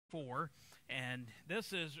4, and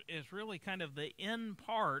this is really kind of the end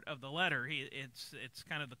part of the letter. It's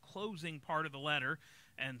kind of the closing part of the letter,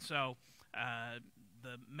 and so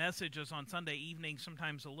the messages on Sunday evening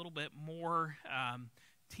sometimes a little bit more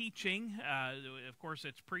teaching. Of course,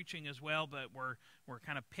 it's preaching as well, but we're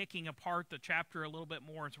kind of picking apart the chapter a little bit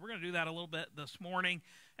more, and so we're going to do that a little bit this morning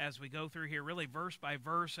as we go through here, really verse by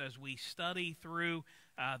verse, as we study through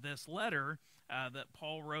this letter that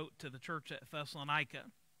Paul wrote to the church at Thessalonica.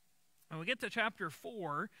 When we get to chapter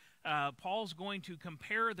 4, Paul's going to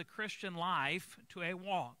compare the Christian life to a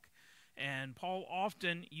walk. And Paul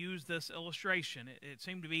often used this illustration. It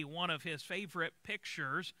seemed to be one of his favorite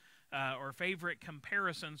pictures or favorite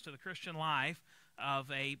comparisons to the Christian life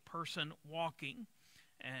of a person walking.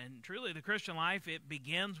 And truly, the Christian life, it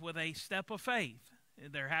begins with a step of faith.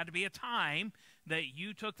 There had to be a time that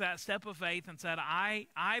you took that step of faith and said,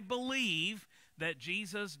 I believe that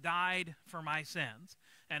Jesus died for my sins.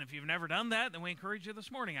 And if you've never done that, then we encourage you this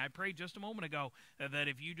morning. I prayed just a moment ago that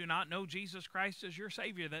if you do not know Jesus Christ as your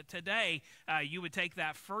Savior, that today you would take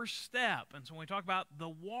that first step. And so when we talk about the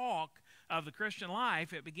walk of the Christian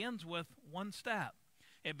life, it begins with one step.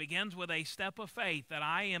 It begins with a step of faith that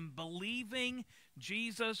I am believing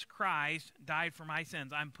Jesus Christ died for my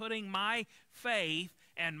sins. I'm putting my faith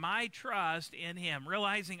and my trust in Him,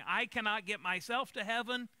 realizing I cannot get myself to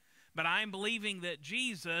heaven, but I'm believing that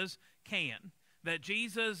Jesus can. That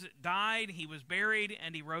Jesus died, He was buried,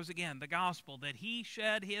 and He rose again. The gospel, that He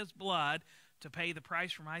shed His blood to pay the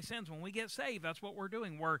price for my sins. When we get saved, that's what we're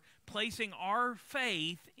doing. We're placing our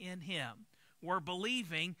faith in Him. We're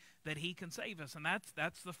believing that He can save us, and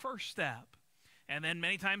that's the first step. And then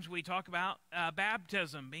many times we talk about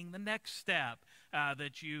baptism being the next step,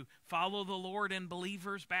 that you follow the Lord in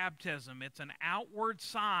believers' baptism. It's an outward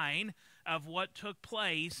sign of what took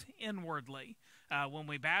place inwardly. When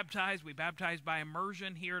we baptize by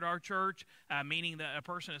immersion here at our church, meaning that a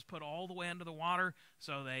person is put all the way under the water.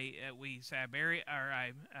 So we say,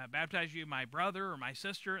 I baptize you, my brother or my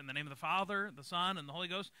sister, in the name of the Father, the Son, and the Holy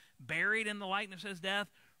Ghost, buried in the likeness of His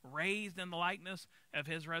death, raised in the likeness of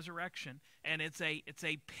His resurrection. And it's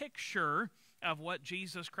a picture of what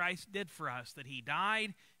Jesus Christ did for us, that He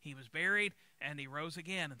died, He was buried, and He rose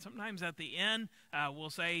again. And sometimes at the end,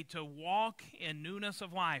 we'll say to walk in newness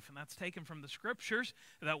of life. And that's taken from the Scriptures,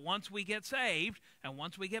 that once we get saved and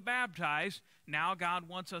once we get baptized, now God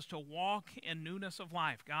wants us to walk in newness of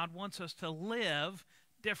life. God wants us to live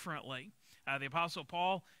differently. The Apostle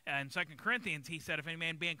Paul in 2 Corinthians, he said, if any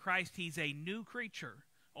man be in Christ, he's a new creature.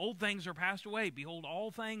 Old things are passed away. Behold, all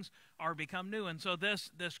things are become new. And so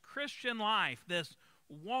this Christian life, this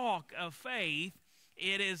walk of faith,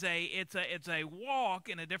 it's a walk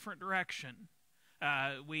in a different direction.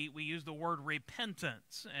 We use the word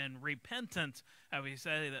repentance, and repentance, we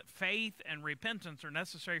say that faith and repentance are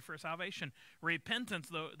necessary for salvation. Repentance,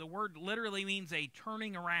 the word literally means a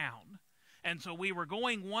turning around. And so we were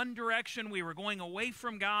going one direction, we were going away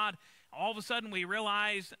from God. All of a sudden we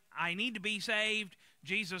realized I need to be saved.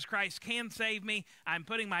 Jesus Christ can save me. I'm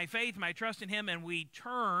putting my faith, my trust in Him, and we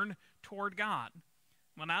turn toward God.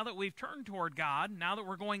 Well, now that we've turned toward God, now that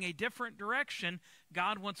we're going a different direction,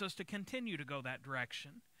 God wants us to continue to go that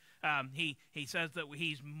direction. He says that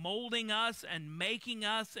He's molding us and making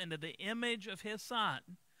us into the image of His Son.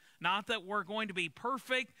 Not that we're going to be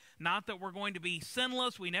perfect, not that we're going to be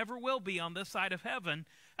sinless. We never will be on this side of heaven,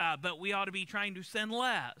 but we ought to be trying to sin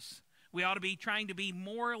less. We ought to be trying to be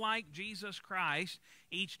more like Jesus Christ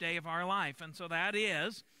each day of our life. And so that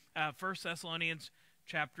is 1 Thessalonians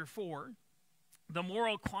chapter 4. The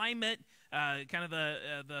moral climate, kind of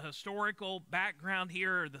the historical background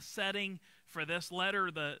here, or the setting for this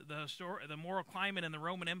letter, the moral climate in the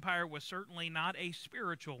Roman Empire was certainly not a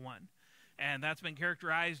spiritual one. And that's been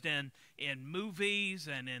characterized in movies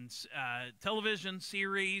and in television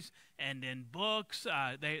series and in books.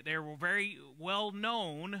 They were very well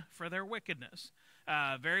known for their wickedness,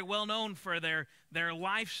 very well known for their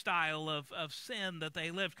lifestyle of sin that they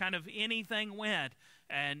lived. Kind of anything went,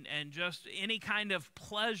 and just any kind of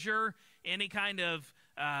pleasure, any kind of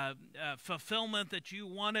fulfillment that you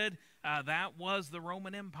wanted, that was the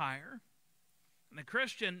Roman Empire. And the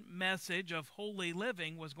Christian message of holy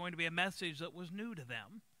living was going to be a message that was new to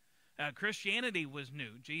them. Christianity was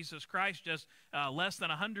new. Jesus Christ, just less than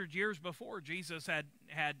 100 years before, Jesus had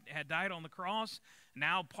died on the cross.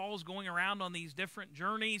 Now Paul's going around on these different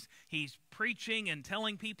journeys. He's preaching and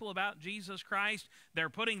telling people about Jesus Christ. They're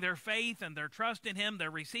putting their faith and their trust in Him.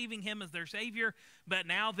 They're receiving Him as their Savior. But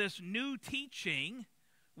now this new teaching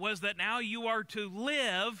was that now you are to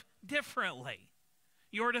live differently.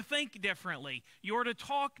 You're to think differently. You're to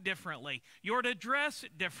talk differently. You're to dress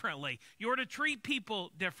differently. You're to treat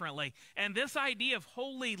people differently. And this idea of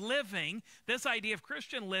holy living, this idea of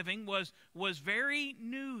Christian living was very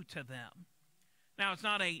new to them. Now, it's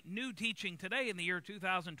not a new teaching today in the year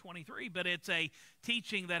 2023, but it's a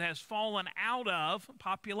teaching that has fallen out of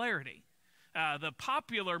popularity. The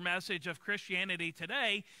popular message of Christianity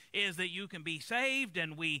today is that you can be saved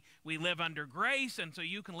and we live under grace, and so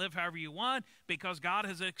you can live however you want because God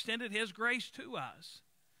has extended his grace to us.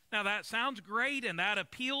 Now, that sounds great and that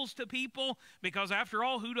appeals to people because, after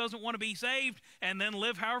all, who doesn't want to be saved and then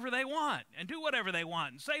live however they want and do whatever they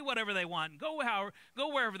want and say whatever they want and go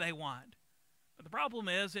wherever they want? But the problem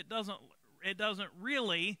is it doesn't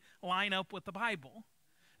really line up with the Bible.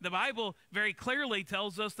 The Bible very clearly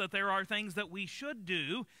tells us that there are things that we should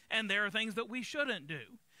do and there are things that we shouldn't do.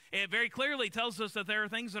 It very clearly tells us that there are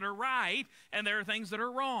things that are right and there are things that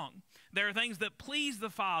are wrong. There are things that please the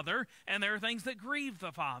Father and there are things that grieve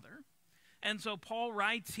the Father. And so Paul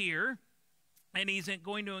writes here, and he's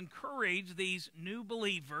going to encourage these new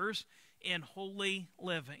believers in holy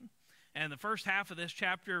living. And the first half of this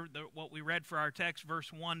chapter, what we read for our text,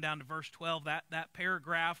 verse 1 down to verse 12, that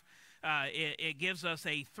paragraph, it gives us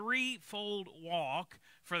a threefold walk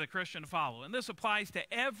for the Christian to follow. And this applies to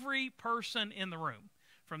every person in the room,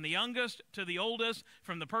 from the youngest to the oldest,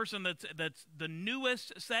 from the person that's the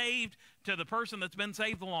newest saved to the person that's been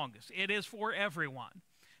saved the longest. It is for everyone.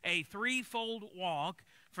 A threefold walk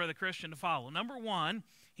for the Christian to follow. Number one,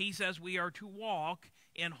 he says we are to walk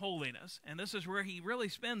in holiness. And this is where he really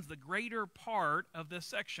spends the greater part of this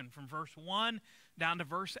section, from verse 1 down to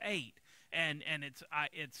verse 8. And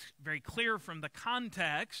it's very clear from the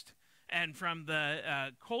context and from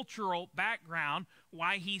the cultural background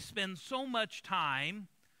why he spends so much time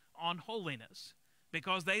on holiness.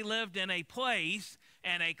 Because they lived in a place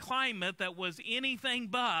and a climate that was anything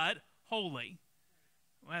but holy.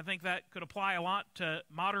 Well, I think that could apply a lot to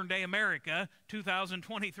modern-day America,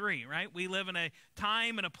 2023, right? We live in a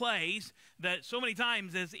time and a place that so many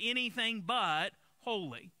times is anything but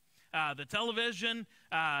holy. The television,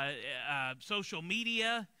 social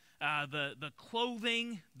media, the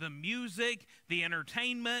clothing, the music, the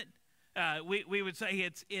entertainment, we would say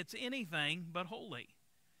it's anything but holy.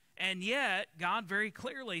 And yet, God very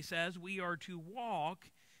clearly says we are to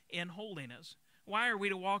walk in holiness. Why are we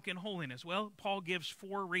to walk in holiness? Well, Paul gives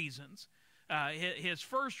 4 reasons. His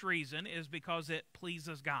first reason is because it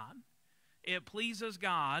pleases God. It pleases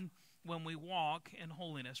God when we walk in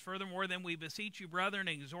holiness. Furthermore, then we beseech you, brethren,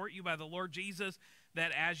 and exhort you by the Lord Jesus,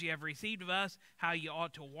 that as ye have received of us, how ye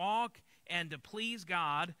ought to walk and to please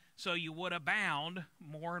God, so you would abound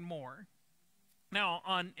more and more. Now,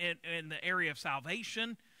 in the area of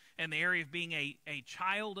salvation, in the area of being a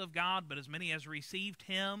child of God, but as many as received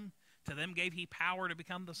him, to them gave he power to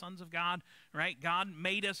become the sons of God, right? God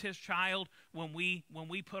made us his child when we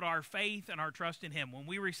put our faith and our trust in him, when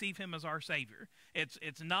we receive him as our Savior.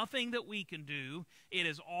 It's nothing that we can do. It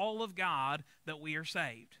is all of God that we are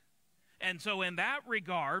saved. And so in that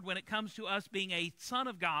regard, when it comes to us being a son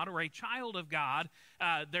of God or a child of God,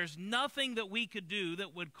 there's nothing that we could do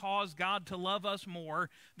that would cause God to love us more.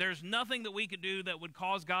 There's nothing that we could do that would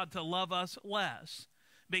cause God to love us less.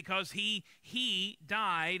 Because he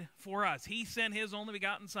died for us. He sent his only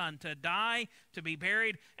begotten Son to die, to be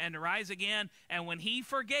buried, and to rise again. And when he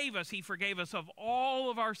forgave us of all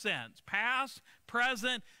of our sins, past,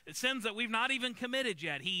 present, sins that we've not even committed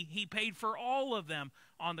yet. He paid for all of them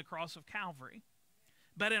on the cross of Calvary.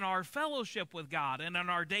 But in our fellowship with God and in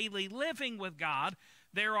our daily living with God,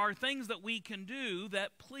 there are things that we can do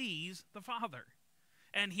that please the Father.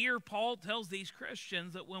 And here Paul tells these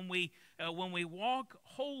Christians that when we walk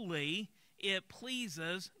holy, it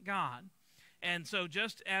pleases God. And so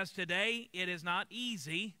just as today, it is not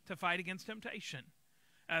easy to fight against temptation.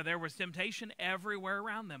 There was temptation everywhere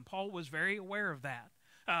around them. Paul was very aware of that.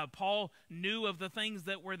 Paul knew of the things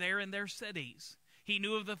that were there in their cities. He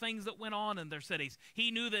knew of the things that went on in their cities.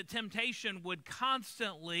 He knew that temptation would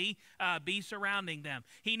constantly be surrounding them.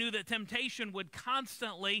 He knew that temptation would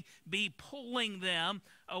constantly be pulling them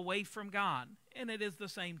away from God. And it is the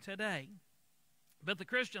same today. But the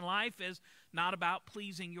Christian life is not about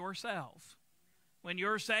pleasing yourself. When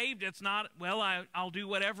you're saved, it's not, well, I'll do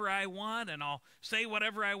whatever I want and I'll say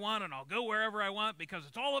whatever I want and I'll go wherever I want because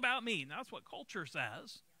it's all about me. And that's what culture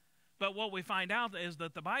says. But what we find out is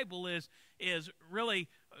that the Bible is really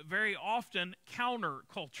very often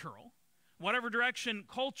countercultural. Whatever direction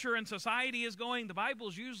culture and society is going, the Bible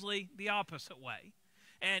is usually the opposite way.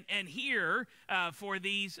 And here, for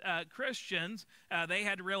these Christians, they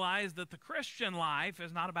had to realize that the Christian life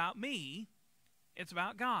is not about me, it's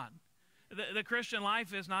about God. The Christian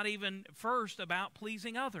life is not even first about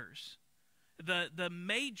pleasing others. The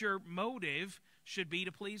major motive should be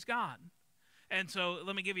to please God. And so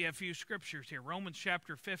let me give you a few scriptures here. Romans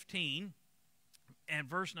chapter 15 and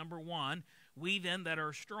verse number 1. We then that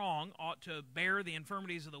are strong ought to bear the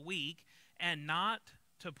infirmities of the weak and not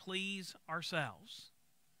to please ourselves.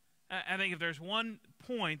 I think if there's one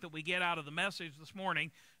point that we get out of the message this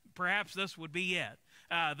morning, perhaps this would be it.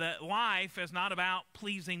 That life is not about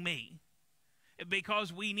pleasing me.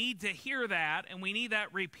 Because we need to hear that, and we need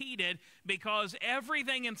that repeated, because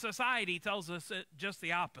everything in society tells us just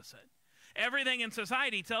the opposite. Everything in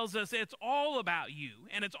society tells us it's all about you,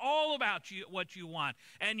 and it's all about you, what you want,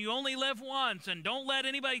 and you only live once, and don't let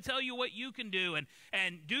anybody tell you what you can do,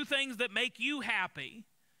 and do things that make you happy.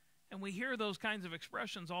 And we hear those kinds of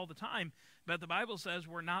expressions all the time, but the Bible says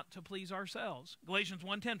we're not to please ourselves. Galatians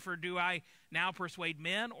 1:10, for do I now persuade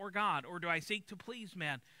men or God, or do I seek to please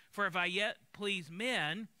men? For if I yet please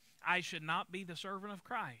men, I should not be the servant of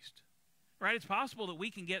Christ. Right? It's possible that we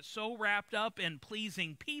can get so wrapped up in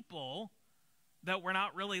pleasing people that we're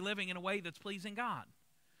not really living in a way that's pleasing God.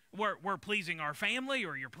 We're pleasing our family,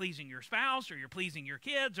 or you're pleasing your spouse, or you're pleasing your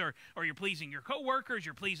kids, or you're pleasing your coworkers,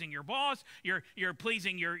 you're pleasing your boss, you're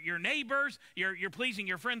pleasing your neighbors, you're pleasing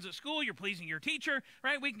your friends at school, you're pleasing your teacher,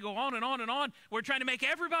 right? We can go on and on and on. We're trying to make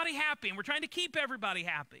everybody happy, and we're trying to keep everybody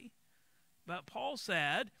happy. But Paul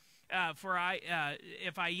said, if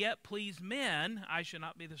I yet please men, I should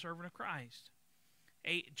not be the servant of Christ.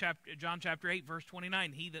 John chapter 8, verse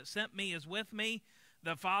 29, he that sent me is with me.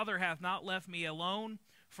 The Father hath not left me alone,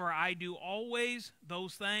 for I do always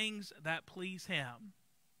those things that please him.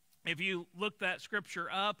 If you look that scripture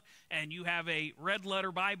up and you have a red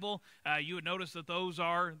letter Bible, you would notice that those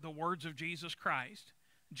are the words of Jesus Christ.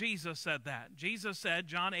 Jesus said that. Jesus said,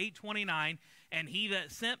 John 8:29, and he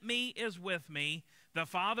that sent me is with me. The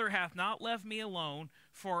Father hath not left me alone,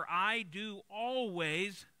 for I do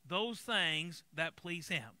always those things that please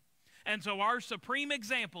him. And so our supreme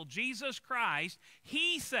example, Jesus Christ,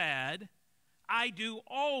 he said, I do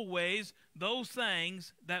always those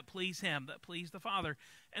things that please him, that please the Father.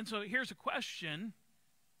 And so here's a question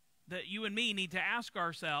that you and me need to ask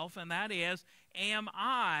ourselves, and that is, am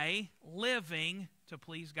I living to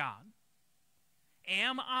please God?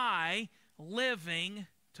 Am I living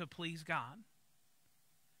to please God?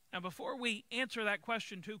 Now, before we answer that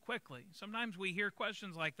question too quickly, sometimes we hear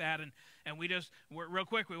questions like that, and we're real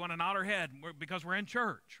quick, we want to nod our head because we're in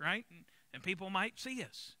church, right? And people might see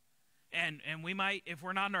us. And we might, if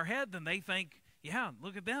we're nodding our head, then they think, yeah,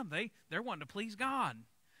 look at them. They're wanting to please God.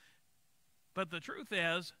 But the truth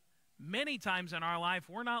is, many times in our life,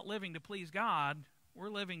 we're not living to please God. We're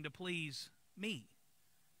living to please me.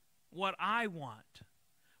 What I want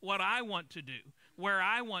to do, where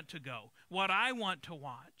I want to go, what I want to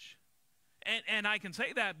watch. And I can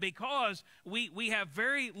say that because we have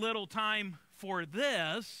very little time for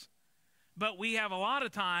this, but we have a lot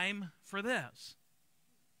of time for this.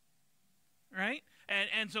 Right?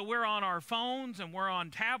 And so we're on our phones, and we're on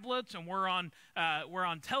tablets, and we're on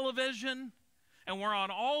television, and we're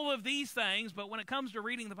on all of these things. But when it comes to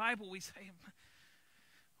reading the Bible, we say,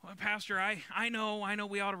 well, Pastor, I know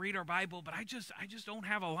we ought to read our Bible, but I just don't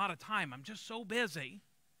have a lot of time. I'm just so busy.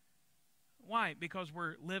 Why? Because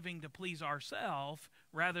we're living to please ourselves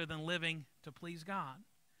rather than living to please God.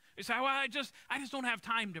 You say, well, I just don't have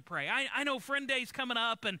time to pray. I know Friend Day's coming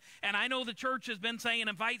up, and I know the church has been saying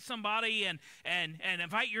invite somebody and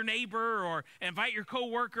invite your neighbor or invite your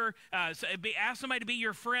coworker. Ask somebody to be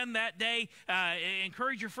your friend that day.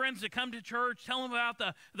 Encourage your friends to come to church. Tell them about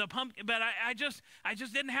the pumpkin. But I just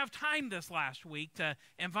didn't have time this last week to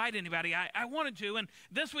invite anybody. I wanted to, and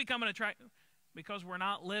this week I'm going to try, because we're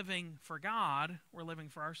not living for God. We're living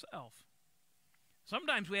for ourselves.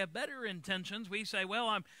 Sometimes we have better intentions. We say, well,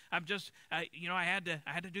 I'm just, I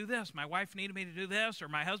had to do this. My wife needed me to do this, or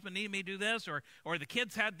my husband needed me to do this, or the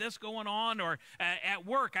kids had this going on, or at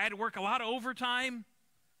work, I had to work a lot of overtime.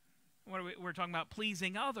 We're talking about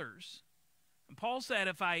pleasing others. And Paul said,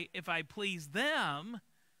 if I please them,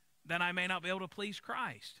 then I may not be able to please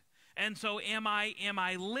Christ. And so am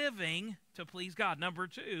I living to please God? Number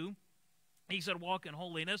 2, he said, walk in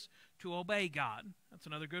holiness to obey God. That's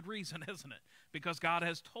another good reason, isn't it? Because God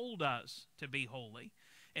has told us to be holy.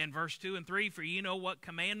 In verse 2 and 3, for you know what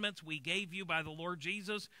commandments we gave you by the Lord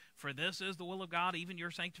Jesus, for this is the will of God, even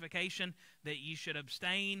your sanctification, that you should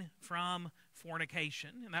abstain from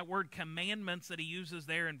fornication. And that word commandments that he uses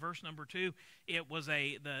there in verse number 2, it was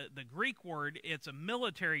the Greek word, it's a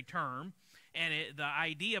military term, and the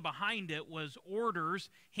idea behind it was orders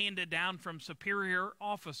handed down from superior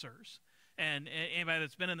officers. And anybody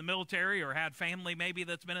that's been in the military or had family maybe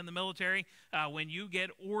that's been in the military, when you get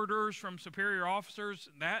orders from superior officers,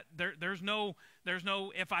 that there's no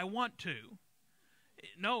if I want to.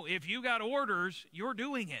 No, if you got orders, you're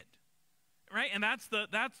doing it. Right? And that's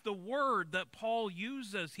the word that Paul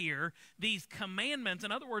uses here. These commandments,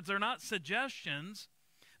 in other words, they're not suggestions.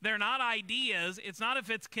 They're not ideas. It's not if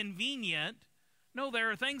it's convenient. No, there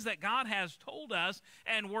are things that God has told us,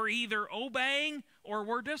 and we're either obeying or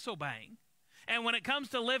we're disobeying. And when it comes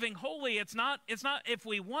to living holy, it's not if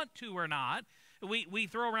we want to or not. We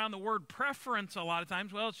throw around the word preference a lot of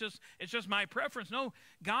times. Well, it's just my preference. No,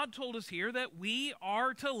 God told us here that we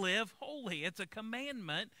are to live holy. It's a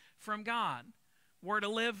commandment from God. We're to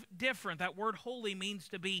live different. That word holy means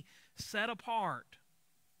to be set apart.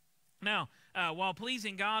 Now, while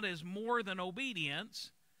pleasing God is more than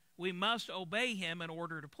obedience, we must obey him in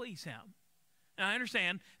order to please him. Now, I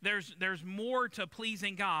understand there's more to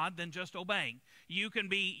pleasing God than just obeying. You can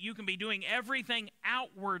be doing everything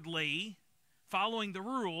outwardly, following the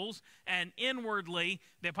rules, and inwardly,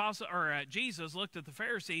 the apostle Jesus looked at the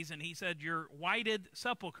Pharisees and he said, "You're whited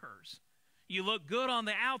sepulchres. You look good on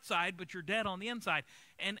the outside, but you're dead on the inside."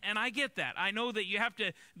 And I get that. I know that you have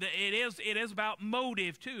to. It is about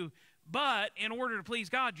motive too. But in order to please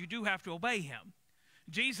God, you do have to obey him.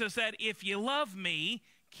 Jesus said, "If you love me,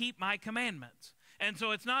 keep my commandments." And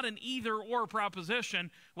so it's not an either-or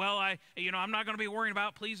proposition. Well, I'm not going to be worrying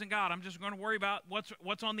about pleasing God. I'm just going to worry about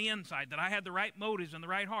what's on the inside, that I had the right motives and the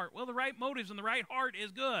right heart. Well, the right motives and the right heart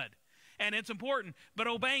is good, and it's important. But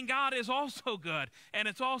obeying God is also good, and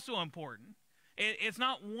it's also important. It's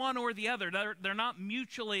not one or the other. They're not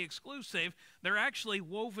mutually exclusive. They're actually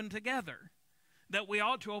woven together. That we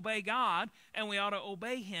ought to obey God, and we ought to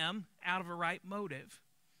obey him out of a right motive.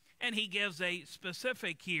 And he gives a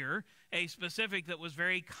specific here, a specific that was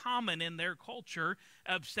very common in their culture: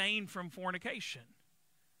 abstain from fornication.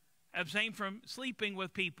 Abstain from sleeping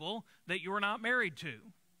with people that you're not married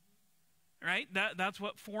to. Right? That's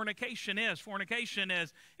what fornication is. Fornication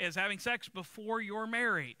is having sex before you're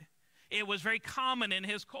married. It was very common in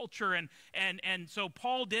his culture, and so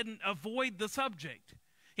Paul didn't avoid the subject.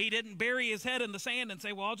 He didn't bury his head in the sand and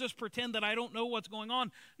say, well, I'll just pretend that I don't know what's going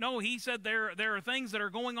on. No, he said there are things that are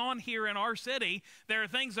going on here in our city. There are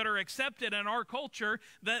things that are accepted in our culture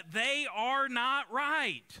that they are not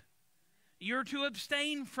right. You're to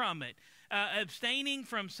abstain from it. Abstaining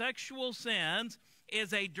from sexual sins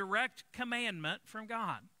is a direct commandment from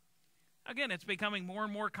God. Again, it's becoming more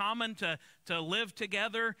and more common to live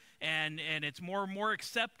together, and it's more and more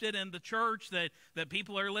accepted in the church that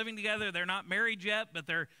people are living together. They're not married yet, but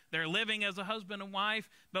they're living as a husband and wife.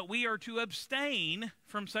 But we are to abstain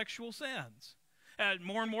from sexual sins.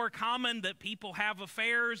 More and more common that people have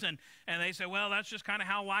affairs, and they say, well, that's just kind of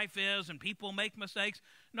how life is, and people make mistakes.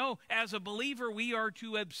 No, as a believer, we are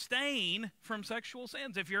to abstain from sexual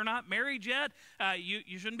sins. If you're not married yet,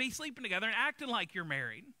 you shouldn't be sleeping together and acting like you're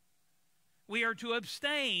married. We are to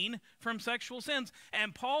abstain from sexual sins.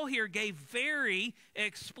 And Paul here gave very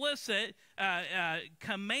explicit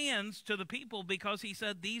commands to the people, because he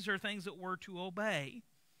said these are things that we're to obey.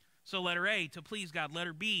 So letter A, to please God.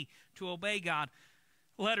 Letter B, to obey God.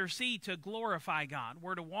 Letter C, to glorify God.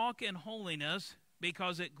 We're to walk in holiness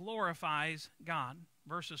because it glorifies God.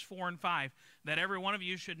 Verses 4 and 5, that every one of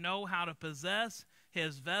you should know how to possess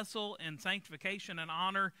his vessel in sanctification and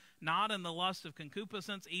honor, not in the lust of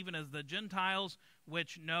concupiscence, even as the Gentiles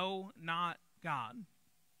which know not God.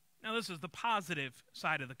 Now, this is the positive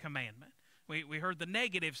side of the commandment. We heard the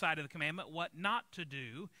negative side of the commandment, what not to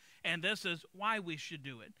do, and this is why we should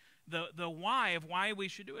do it. The why of why we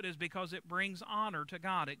should do it is because it brings honor to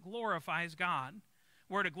God. It glorifies God.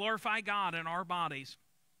 We're to glorify God in our bodies.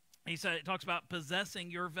 He said, it talks about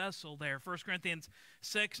possessing your vessel there. 1 Corinthians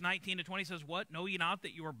 6:19-20 says, what? Know ye not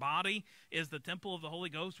that your body is the temple of the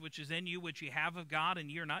Holy Ghost, which is in you, which ye have of God,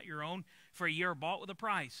 and ye are not your own, for ye are bought with a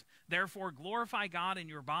price. Therefore glorify God in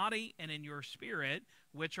your body and in your spirit,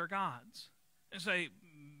 which are God's. And say,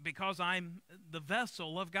 because I'm the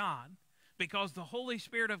vessel of God, because the Holy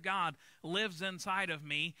Spirit of God lives inside of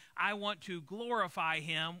me, I want to glorify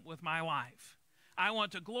him with my life. I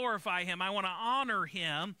want to glorify him. I want to honor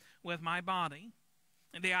him with my body.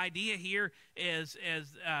 And the idea here is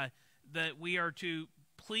that we are to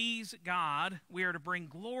please God. We are to bring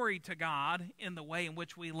glory to God in the way in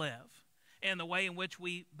which we live, in the way in which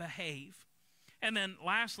we behave. And then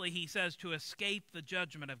lastly, he says to escape the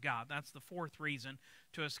judgment of God. That's the fourth reason,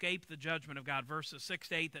 to escape the judgment of God. Verses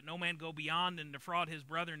 6-8, that no man go beyond and defraud his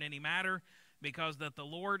brother in any matter, because that the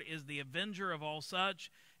Lord is the avenger of all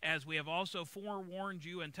such, as we have also forewarned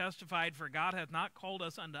you and testified, for God hath not called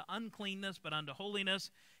us unto uncleanness, but unto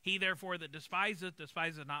holiness. He therefore that despiseth,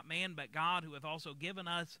 despiseth not man, but God, who hath also given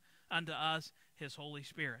us unto us his Holy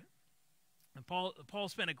Spirit. And Paul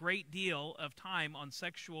spent a great deal of time on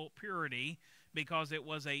sexual purity because it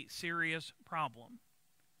was a serious problem.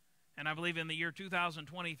 And I believe in the year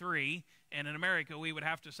 2023, and in America, we would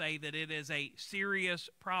have to say that it is a serious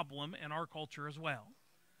problem in our culture as well.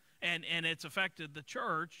 And it's affected the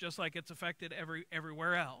church just like it's affected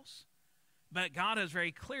everywhere else. But God has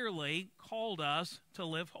very clearly called us to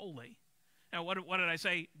live holy. Now, what did I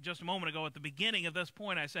say just a moment ago at the beginning of this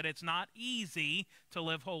point? I said it's not easy to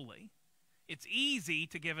live holy. It's easy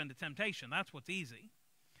to give in to temptation. That's what's easy.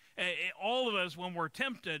 All of us, when we're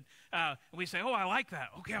tempted, we say, oh, I like that.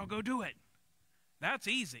 Okay, I'll go do it. That's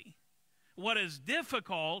easy. What is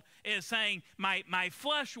difficult is saying, my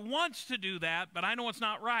flesh wants to do that, but I know it's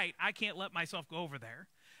not right. I can't let myself go over there.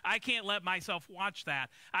 I can't let myself watch that.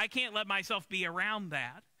 I can't let myself be around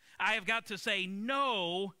that. I have got to say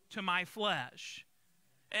no to my flesh.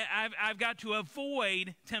 I've got to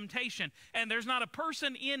avoid temptation. And there's not a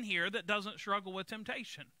person in here that doesn't struggle with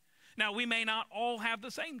temptation. Now, we may not all have the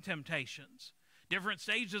same temptations. Different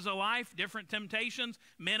stages of life, different temptations.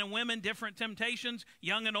 Men and women, different temptations.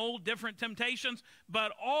 Young and old, different temptations.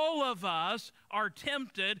 But all of us are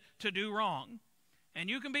tempted to do wrong. And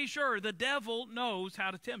you can be sure the devil knows how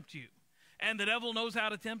to tempt you. And the devil knows how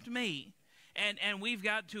to tempt me. And we've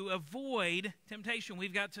got to avoid temptation.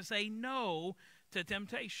 We've got to say no to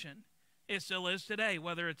temptation. It still is today,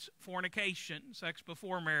 whether it's fornication, sex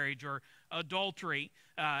before marriage, or adultery,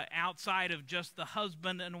 outside of just the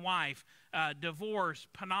husband and wife, divorce,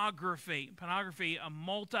 pornography, a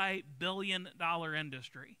multi-billion-dollar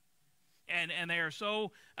industry. And they are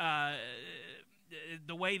so,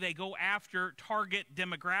 the way they go after target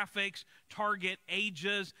demographics, target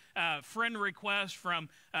ages, friend requests from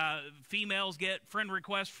females get friend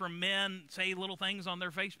requests from men, say little things on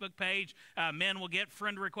their Facebook page. Men will get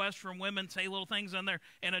friend requests from women, say little things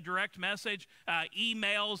in a direct message.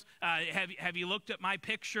 Emails, have you looked at my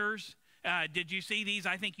pictures? Did you see these?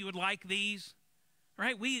 I think you would like these.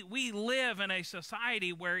 Right? We live in a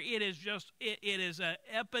society where it is an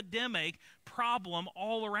epidemic problem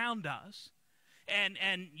all around us.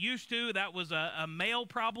 And used to, that was a male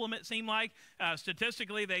problem, it seemed like.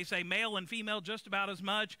 Statistically, they say male and female just about as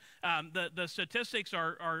much. The statistics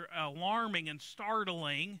are alarming and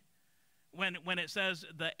startling when it says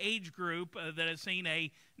the age group that has seen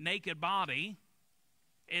a naked body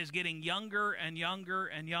is getting younger and younger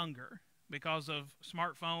and younger because of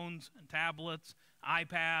smartphones and tablets,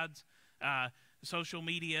 iPads, social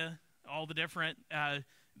media, all the different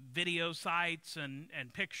video sites and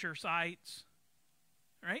picture sites.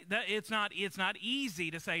 Right? It's not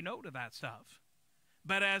easy to say no to that stuff.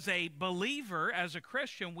 But as a believer, as a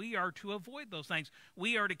Christian, we are to avoid those things.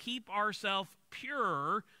 We are to keep ourselves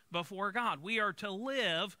pure before God. We are to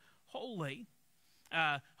live holy.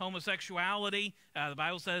 Homosexuality, the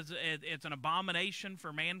Bible says it's an abomination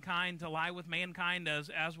for mankind to lie with mankind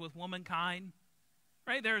as with womankind.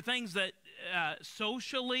 Right? There are things that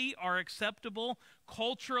socially are acceptable,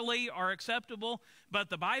 culturally are acceptable, but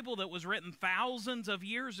the Bible that was written thousands of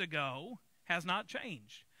years ago has not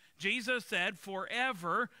changed. Jesus said,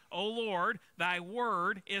 forever, O Lord, thy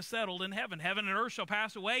word is settled in heaven. Heaven and earth shall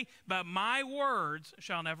pass away, but my words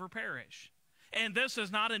shall never perish. And this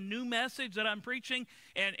is not a new message that I'm preaching.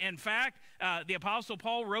 And in fact, the Apostle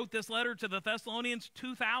Paul wrote this letter to the Thessalonians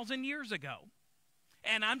 2,000 years ago.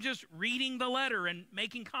 And I'm just reading the letter and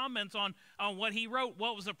making comments on what he wrote.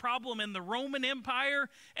 What was a problem in the Roman Empire,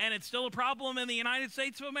 and it's still a problem in the United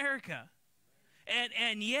States of America.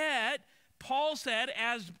 And yet, Paul said,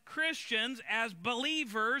 as Christians, as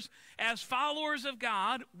believers, as followers of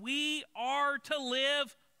God, we are to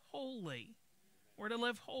live holy. We're to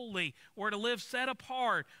live holy. We're to live set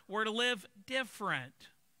apart. We're to live different.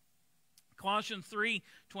 Colossians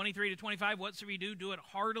 3:23-25, whatsoever ye do, do it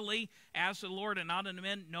heartily as to the Lord and not unto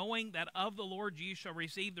men, knowing that of the Lord ye shall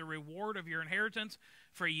receive the reward of your inheritance,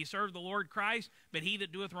 for ye serve the Lord Christ. But he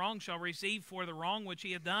that doeth wrong shall receive for the wrong which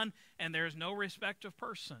he hath done, and there is no respect of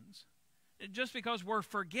persons. Just because we're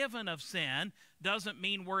forgiven of sin doesn't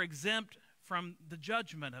mean we're exempt from the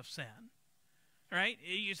judgment of sin. Right?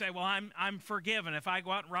 You say, well, I'm forgiven. If I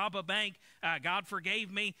go out and rob a bank, God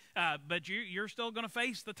forgave me, but you're still going to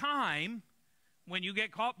face the time when you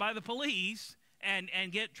get caught by the police and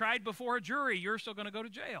get tried before a jury. You're still going to go to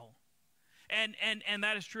jail. And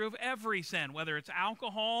that is true of every sin, whether it's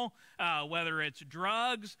alcohol, whether it's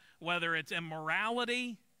drugs, whether it's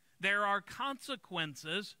immorality. There are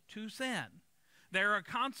consequences to sin. There are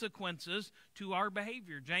consequences to our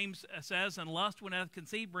behavior. James says, and lust when it hath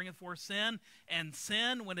conceived bringeth forth sin, and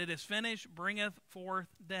sin when it is finished bringeth forth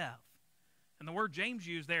death. And the word James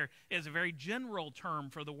used there is a very general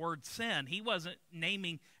term for the word sin. He wasn't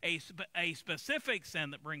naming a specific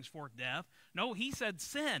sin that brings forth death. No, he said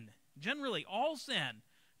sin. Generally, all sin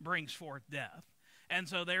brings forth death. And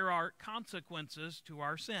so there are consequences to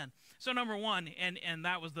our sin. So number one, and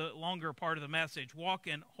that was the longer part of the message, walk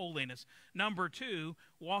in holiness. Number two,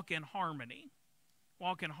 walk in harmony.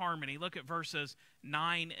 Walk in harmony. Look at verses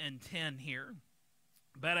 9 and 10 here.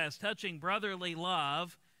 But as touching brotherly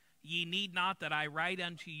love, ye need not that I write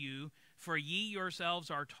unto you, for ye yourselves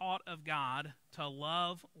are taught of God to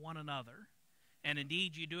love one another. And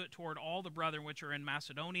indeed you do it toward all the brethren which are in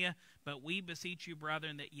Macedonia, but we beseech you,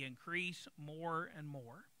 brethren, that ye increase more and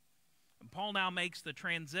more. And Paul now makes the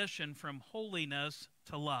transition from holiness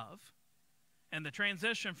to love. And the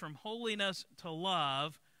transition from holiness to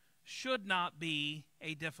love should not be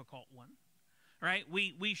a difficult one. Right?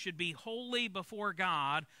 We should be holy before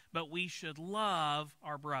God, but we should love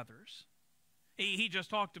our brothers. He just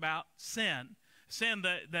talked about sin. Sin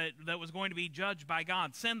that was going to be judged by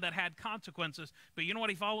God. Sin that had consequences. But you know what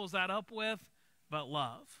he follows that up with? But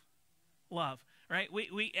love. Love. Right?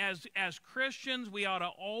 We as Christians, we ought to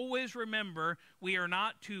always remember we are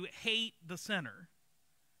not to hate the sinner.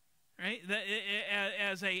 Right?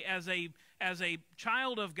 As a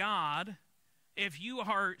child of God, if you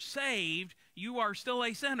are saved, you are still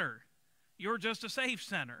a sinner. You're just a saved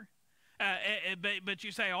sinner. But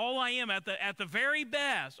you say, all I am at the very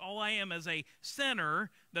best, all I am is a sinner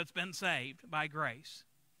that's been saved by grace.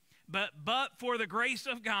 But for the grace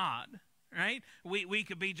of God, right? We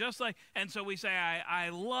could be just like, and so we say, I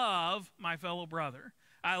love my fellow brother.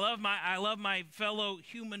 I love my fellow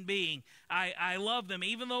human being. I love them,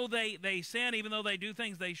 even though they sin, even though they do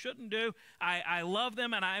things they shouldn't do. I love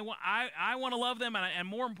them, and I want to love them, and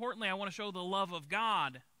more importantly, I want to show the love of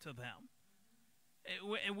God to them.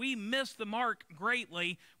 We miss the mark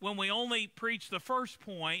greatly when we only preach the first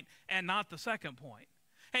point and not the second point.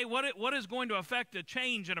 Hey, what is going to affect a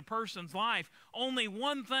change in a person's life? Only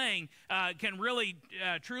one thing can really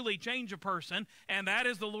truly change a person, and that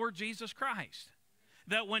is the Lord Jesus Christ.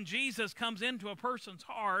 That when Jesus comes into a person's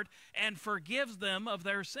heart and forgives them of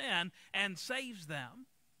their sin and saves them.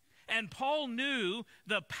 And Paul knew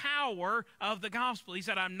the power of the gospel. He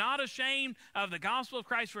said, I'm not ashamed of the gospel of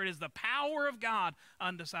Christ, for it is the power of God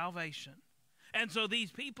unto salvation. And so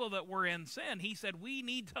these people that were in sin, he said, we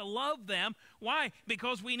need to love them. Why?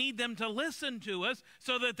 Because we need them to listen to us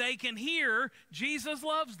so that they can hear Jesus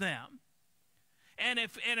loves them. And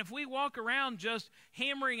if we walk around just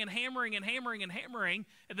hammering and hammering and hammering and hammering,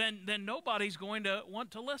 then nobody's going to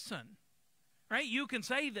want to listen. Right? You can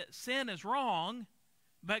say that sin is wrong,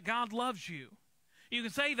 but God loves you. You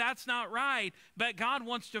can say that's not right, but God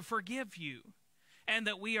wants to forgive you. And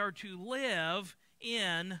that we are to live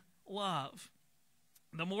in love.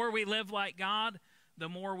 The more we live like God, the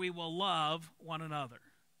more we will love one another.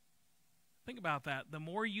 Think about that. The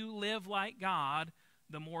more you live like God,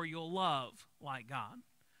 the more you'll love like God.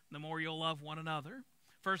 The more you'll love one another.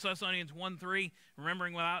 1 Thessalonians 1:3,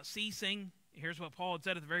 remembering without ceasing. Here's what Paul had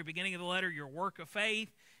said at the very beginning of the letter, your work of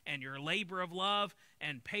faith and your labor of love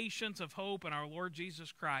and patience of hope in our Lord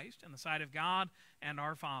Jesus Christ in the sight of God and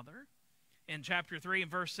our Father. In chapter 3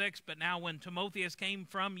 and verse 6, but now when Timotheus came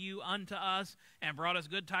from you unto us and brought us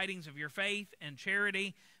good tidings of your faith and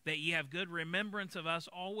charity, that ye have good remembrance of us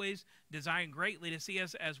always, desiring greatly to see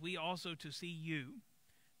us as we also to see you.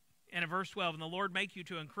 And in verse 12, and the Lord make you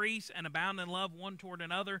to increase and abound in love one toward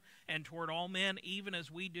another and toward all men, even as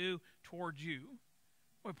we do toward you.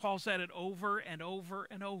 Well, Paul said it over and over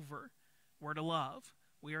and over. We're to love.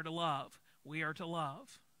 We are to love. We are to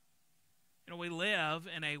love. You know, we live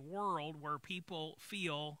in a world where people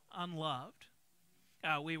feel unloved.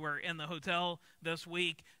 We were in the hotel this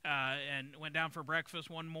week and went down for breakfast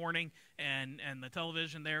one morning, and the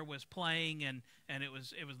television there was playing, and it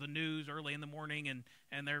was the news early in the morning,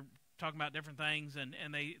 and they're talking about different things,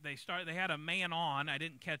 and they had a man on. I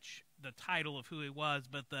didn't catch the title of who he was,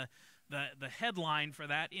 but the headline for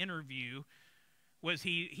that interview was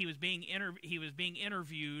he was being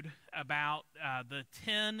interviewed about the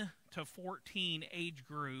 10 to 14 age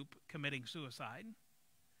group committing suicide.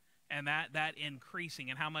 And that increasing,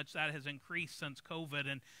 and how much that has increased since COVID.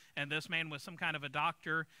 And this man was some kind of a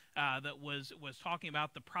doctor that was talking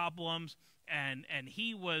about the problems, and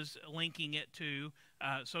he was linking it to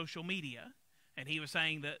social media. And he was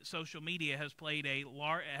saying that social media has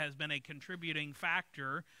been a contributing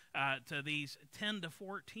factor to these 10 to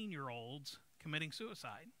 14-year-olds committing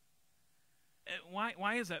suicide.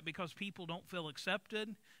 Why is that? Because people don't feel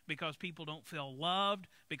accepted, because people don't feel loved,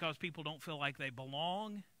 because people don't feel like they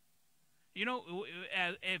belong. You know,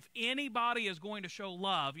 if anybody is going to show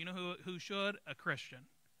love, you know who should? A Christian,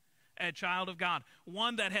 a child of God,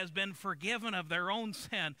 one that has been forgiven of their own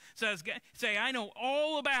sin. Say, I know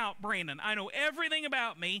all about Brandon. I know everything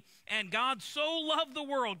about me, and God so loved the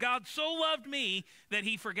world, God so loved me that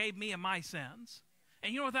he forgave me of my sins.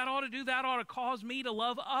 And you know what that ought to do? That ought to cause me to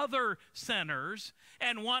love other sinners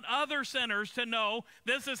and want other sinners to know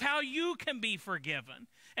this is how you can be forgiven,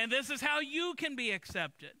 and this is how you can be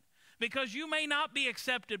accepted. Because you may not be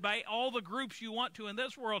accepted by all the groups you want to in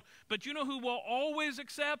this world, but you know who will always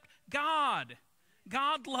accept? God.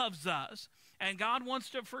 God loves us, and God wants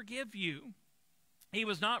to forgive you. He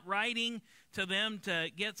was not writing to them to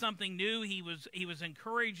get something new. He was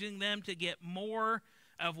encouraging them to get more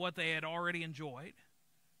of what they had already enjoyed.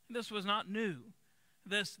 This was not new.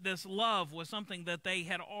 This love was something that they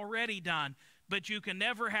had already done, but you can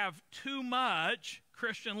never have too much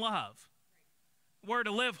Christian love. We're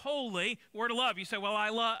to live holy. We're to love. You say, well,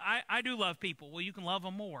 I do love people. Well, you can love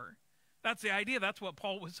them more. That's the idea. That's what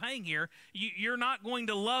Paul was saying here. You're not going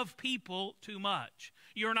to love people too much.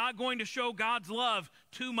 You're not going to show God's love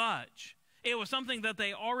too much. It was something that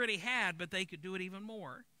they already had, but they could do it even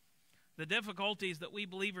more. The difficulties that we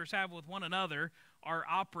believers have with one another are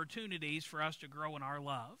opportunities for us to grow in our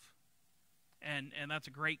love. And that's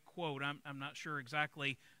a great quote. I'm not sure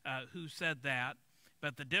exactly who said that.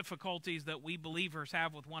 But the difficulties that we believers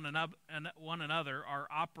have with one another are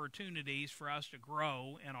opportunities for us to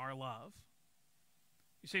grow in our love.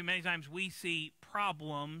 You see, many times we see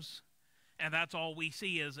problems, and that's all we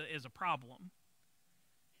see is a problem.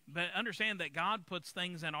 But understand that God puts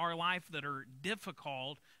things in our life that are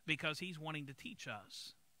difficult because he's wanting to teach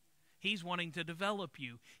us. He's wanting to develop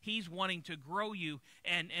you. He's wanting to grow you.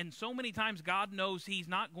 And so many times God knows he's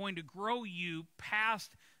not going to grow you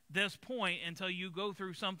past this point until you go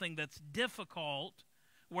through something that's difficult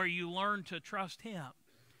where you learn to trust him.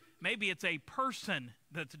 Maybe it's a person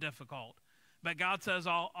that's difficult, but God says,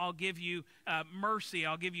 I'll give you mercy.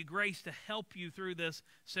 I'll give you grace to help you through this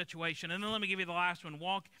situation. And then let me give you the last one.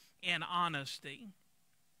 Walk in honesty.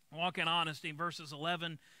 Walk in honesty, verses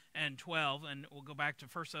 11 and 12, and we'll go back to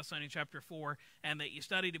 1 Thessalonians chapter 4, and that you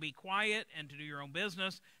study to be quiet and to do your own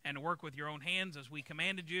business and to work with your own hands as we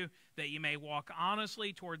commanded you, that you may walk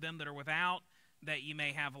honestly toward them that are without, that you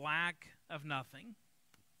may have lack of nothing.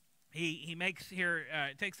 He makes here,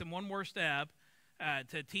 takes them one more step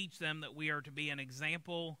to teach them that we are to be an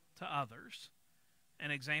example to others.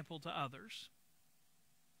 An example to others.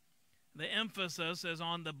 The emphasis is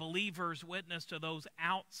on the believer's witness to those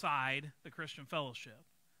outside the Christian fellowship.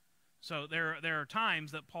 So there are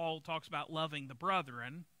times that Paul talks about loving the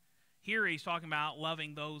brethren. Here he's talking about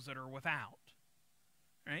loving those that are without.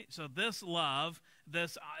 Right? So this love,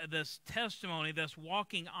 this testimony, this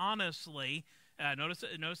walking honestly, notice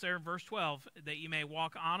there in verse 12, that you may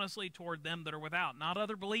walk honestly toward them that are without. Not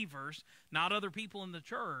other believers, not other people in the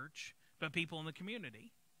church, but people in the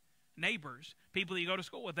community. Neighbors, people that you go to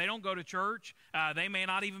school with. They don't go to church. They may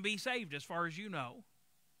not even be saved as far as you know.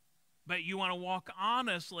 But you want to walk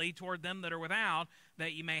honestly toward them that are without,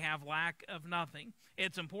 that you may have lack of nothing.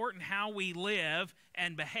 It's important how we live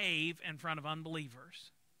and behave in front of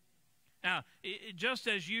unbelievers. Now, just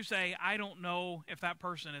as you say, I don't know if that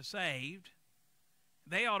person is saved,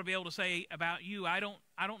 they ought to be able to say about you, I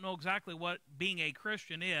don't know exactly what being a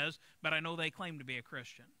Christian is, but I know they claim to be a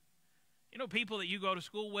Christian. You know, people that you go to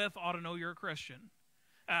school with ought to know you're a Christian.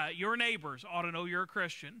 Your neighbors ought to know you're a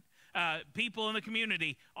Christian. People in the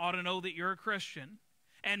community ought to know that you're a Christian.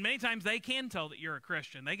 And many times they can tell that you're a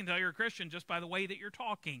Christian. They can tell you're a Christian just by the way that you're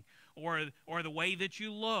talking, or the way that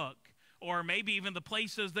you look, or maybe even the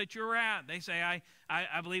places that you're at. They say,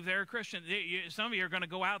 I believe they're a Christian. Some of you are going to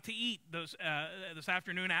go out to eat this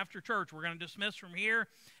afternoon after church. We're going to dismiss from here,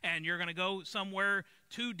 and you're going to go somewhere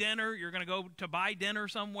to dinner. You're going to go to buy dinner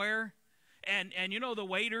somewhere. And you know, the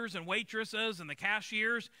waiters and waitresses and the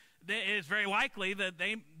cashiers, it's very likely that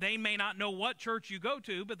they may not know what church you go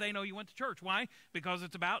to, but they know you went to church. Why? Because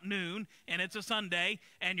it's about noon, and it's a Sunday,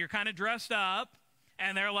 and you're kind of dressed up,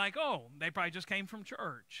 and they're like, oh, they probably just came from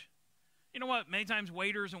church. You know what? Many times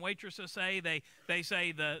waiters and waitresses say, they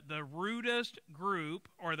say the rudest group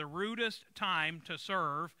or the rudest time to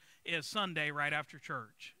serve is Sunday right after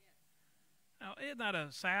church. Now, isn't that a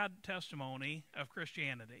sad testimony of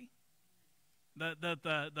Christianity?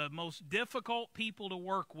 The most difficult people to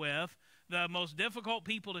work with, the most difficult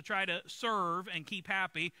people to try to serve and keep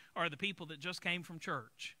happy are the people that just came from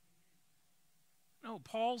church. No,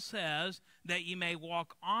 Paul says that you may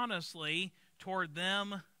walk honestly toward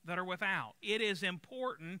them that are without. It is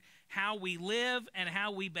important how we live and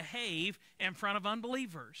how we behave in front of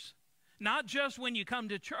unbelievers. Not just when you come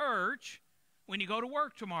to church, when you go to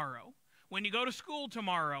work tomorrow, when you go to school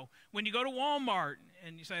tomorrow, when you go to Walmart,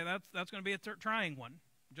 and you say, that's going to be a trying one.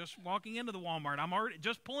 Just walking into the Walmart, I'm already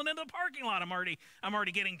just pulling into the parking lot. I'm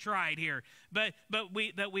already getting tried here. But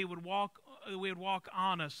we would walk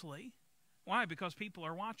honestly. Why? Because people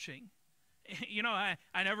are watching. You know, I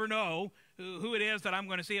never know who it is that I'm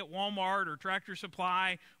going to see at Walmart or Tractor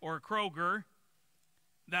Supply or Kroger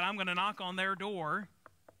that I'm going to knock on their door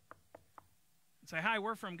and say, "Hi,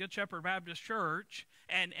 we're from Good Shepherd Baptist Church,"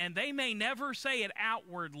 and they may never say it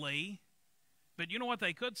outwardly. But you know what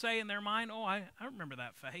they could say in their mind? Oh, I remember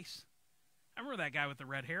that face. I remember that guy with the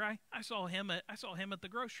red hair. I saw him at the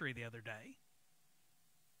grocery the other day.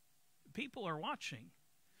 People are watching.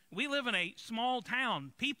 We live in a small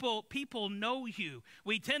town. People know you.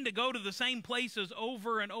 We tend to go to the same places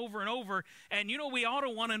over and over and over. And you know, we ought to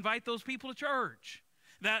want to invite those people to church.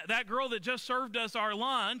 That girl that just served us our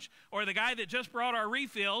lunch, or the guy that just brought our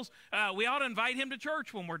refills, we ought to invite him to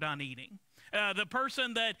church when we're done eating. The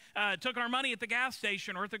person that took our money at the gas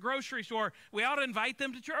station or at the grocery store, we ought to invite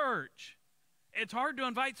them to church. It's hard to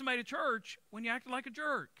invite somebody to church when you acted like a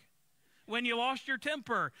jerk, when you lost your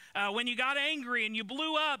temper, when you got angry and you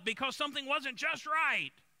blew up because something wasn't just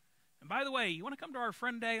right. And by the way, you want to come to our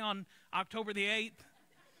friend day on October the 8th?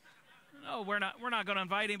 No, we're not going to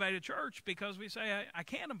invite anybody to church because we say, I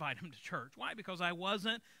can't invite him to church. Why? Because I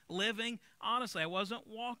wasn't living honestly. I wasn't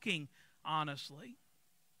walking honestly.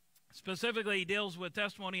 Specifically, he deals with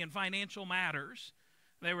testimony and financial matters.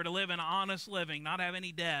 They were to live an honest living, not have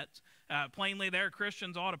any debts. Plainly, their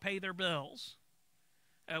Christians ought to pay their bills.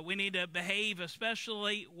 We need to behave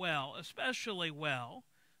especially well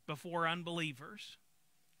before unbelievers.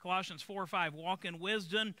 Colossians 4:5, walk in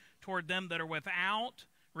wisdom toward them that are without,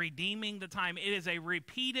 redeeming the time. It is a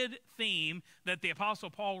repeated theme that the Apostle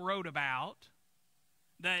Paul wrote about,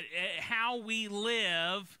 that how we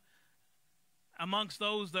live amongst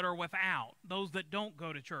those that are without, those that don't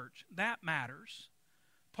go to church. That matters.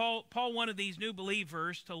 Paul wanted these new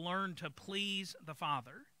believers to learn to please the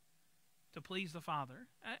Father. To please the Father.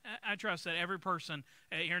 I trust that every person,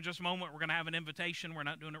 here in just a moment, we're going to have an invitation. We're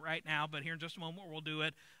not doing it right now, but here in just a moment, we'll do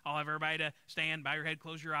it. I'll have everybody to stand, bow your head,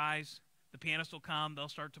 close your eyes. The pianist will come. They'll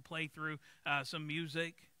start to play through some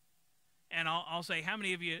music. And I'll say, how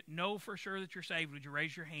many of you know for sure that you're saved? Would you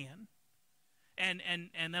raise your hand? And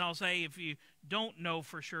then I'll say, if you don't know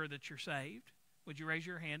for sure that you're saved, would you raise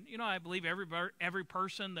your hand? You know, I believe every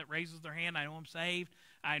person that raises their hand, I know I'm saved,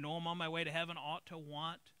 I know I'm on my way to heaven, ought to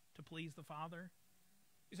want to please the Father.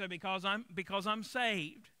 You say, because I'm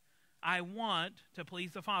saved, I want to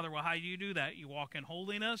please the Father. Well, how do you do that? You walk in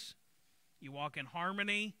holiness, you walk in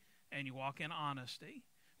harmony, and you walk in honesty.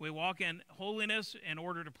 We walk in holiness in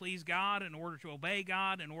order to please God, in order to obey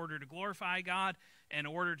God, in order to glorify God, in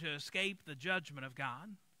order to escape the judgment of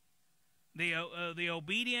God. The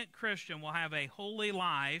obedient Christian will have a holy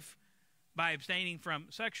life by abstaining from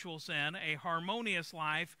sexual sin, a harmonious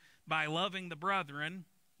life by loving the brethren,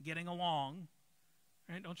 getting along.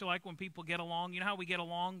 Right? Don't you like when people get along? You know how we get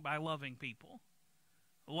along? By loving people.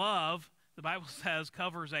 Love, the Bible says,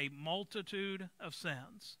 covers a multitude of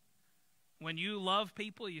sins. When you love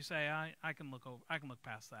people, you say, I can look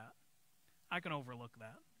past that. I can overlook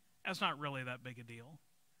that. That's not really that big a deal.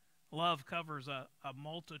 Love covers a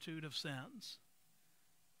multitude of sins.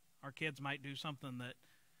 Our kids might do something that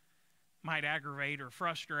might aggravate or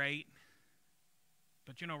frustrate,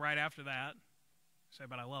 but you know, right after that, say,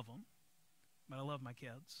 but I love them. But I love my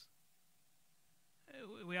kids.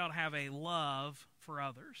 We ought to have a love for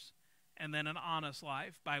others, and then an honest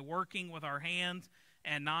life by working with our hands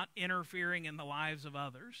and not interfering in the lives of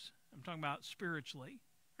others. I'm talking about spiritually.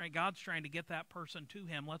 Right? God's trying to get that person to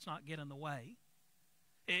him. Let's not get in the way.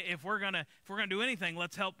 If we're gonna do anything,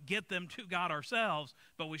 let's help get them to God ourselves,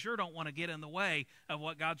 but we sure don't want to get in the way of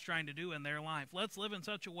what God's trying to do in their life. Let's live in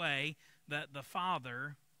such a way that the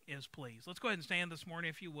Father is pleased. Let's go ahead and stand this morning,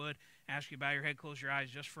 if you would. Ask you to bow your head, close your eyes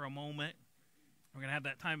just for a moment. We're going to have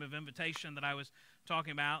that time of invitation that I was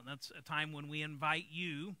talking about, and that's a time when we invite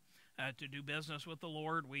you to do business with the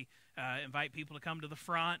Lord. We invite people to come to the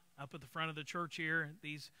front, up at the front of the church here.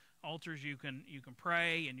 These altars, you can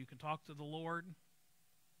pray and you can talk to the Lord.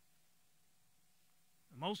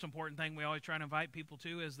 The most important thing we always try to invite people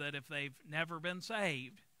to is that if they've never been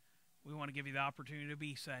saved, we want to give you the opportunity to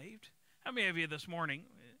be saved. How many of you this morning,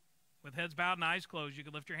 with heads bowed and eyes closed, you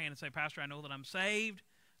could lift your hand and say, Pastor, I know that I'm saved.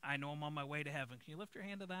 I know I'm on my way to heaven. Can you lift your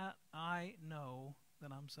hand to that? I know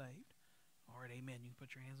that I'm saved. All right, amen. You can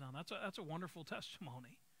put your hands down. That's a wonderful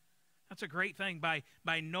testimony. That's a great thing.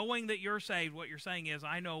 By knowing that you're saved, what you're saying is,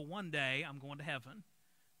 I know one day I'm going to heaven.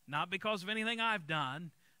 Not because of anything I've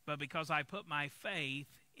done, but because I put my faith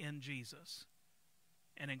in Jesus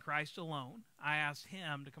and in Christ alone. I asked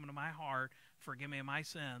him to come into my heart, forgive me of my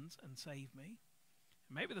sins, and save me.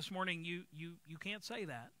 Maybe this morning you can't say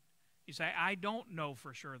that. You say, I don't know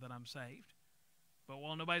for sure that I'm saved. But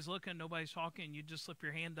while nobody's looking, nobody's talking, you just slip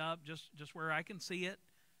your hand up just where I can see it,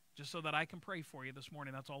 just so that I can pray for you this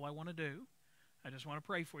morning. That's all I want to do. I just want to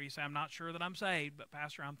pray for you. You say, I'm not sure that I'm saved, but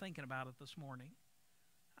Pastor, I'm thinking about it this morning.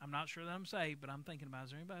 I'm not sure that I'm saved, but I'm thinking about it. Is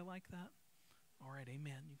there anybody like that? All right,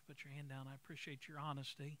 amen. You can put your hand down. I appreciate your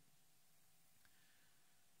honesty.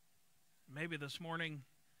 Maybe this morning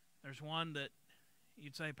there's one that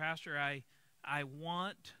you'd say, Pastor, I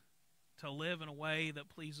want to live in a way that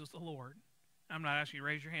pleases the Lord. I'm not asking you to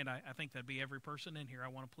raise your hand. I think that'd be every person in here. I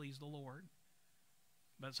want to please the Lord.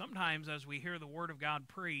 But sometimes as we hear the Word of God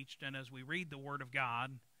preached and as we read the Word of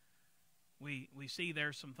God, we see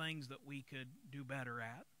there's some things that we could do better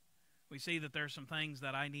at. We see that there's some things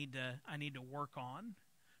that I need to work on.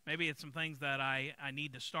 Maybe it's some things that I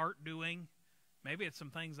need to start doing. Maybe it's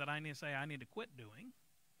some things that I need to say I need to quit doing.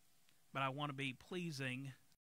 But I want to be pleasing